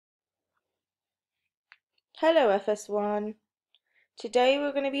Hello FS1. Today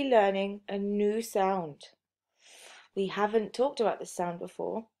we're going to be learning a new sound. We haven't talked about this sound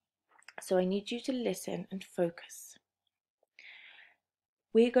before, so I need you to listen and focus.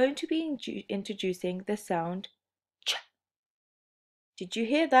 We're going to be introducing the sound ch. Did you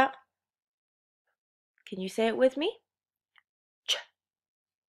hear that? Can you say it with me? Ch.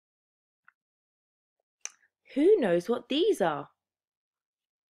 Who knows what these are?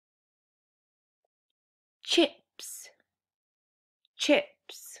 Chips.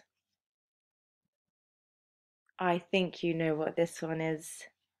 Chips. I think you know what this one is.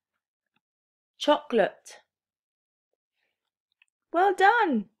 Chocolate. Well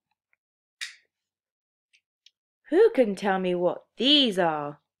done. Who can tell me what these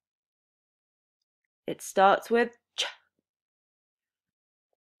are? It starts with ch.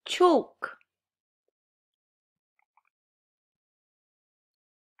 Chalk.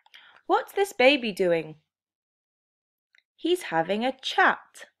 What's this baby doing? He's having a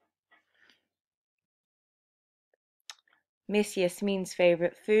chat. Miss Yasmin's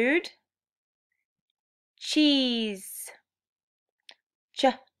favourite food? Cheese.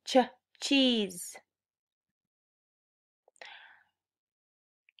 Cheese.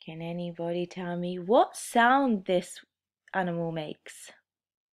 Can anybody tell me what sound this animal makes?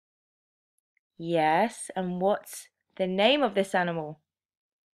 Yes, and what's the name of this animal?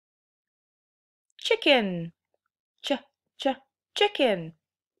 Chicken. Chicken.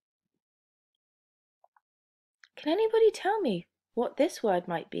 Can anybody tell me what this word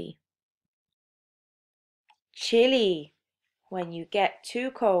might be? Chilly. When you get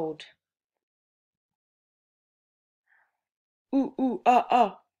too cold. Ooh,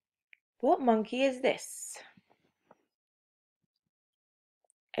 ah. What monkey is this?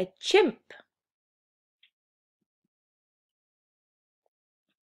 A chimp.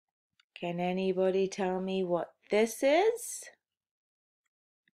 Can anybody tell me what this is?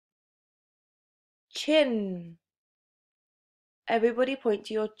 Chin. Everybody point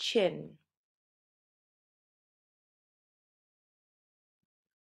to your chin.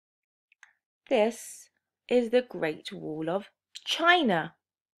 This is the Great Wall of China.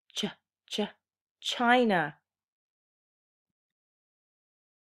 China.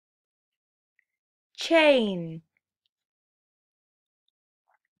 Chain.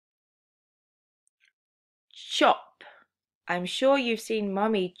 Chop. I'm sure you've seen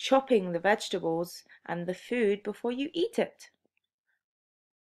Mummy chopping the vegetables and the food before you eat it.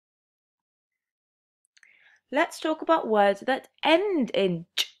 Let's talk about words that end in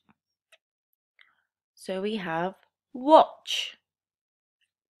ch. So we have watch,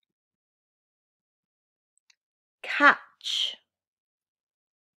 catch.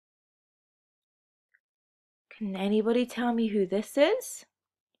 Can anybody tell me who this is?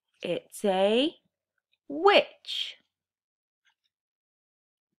 It's a witch.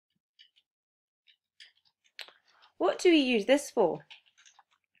 What do we use this for?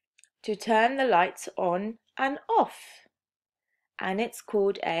 To turn the lights on and off. And it's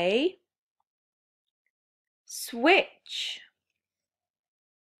called a switch.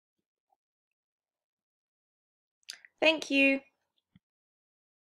 Thank you.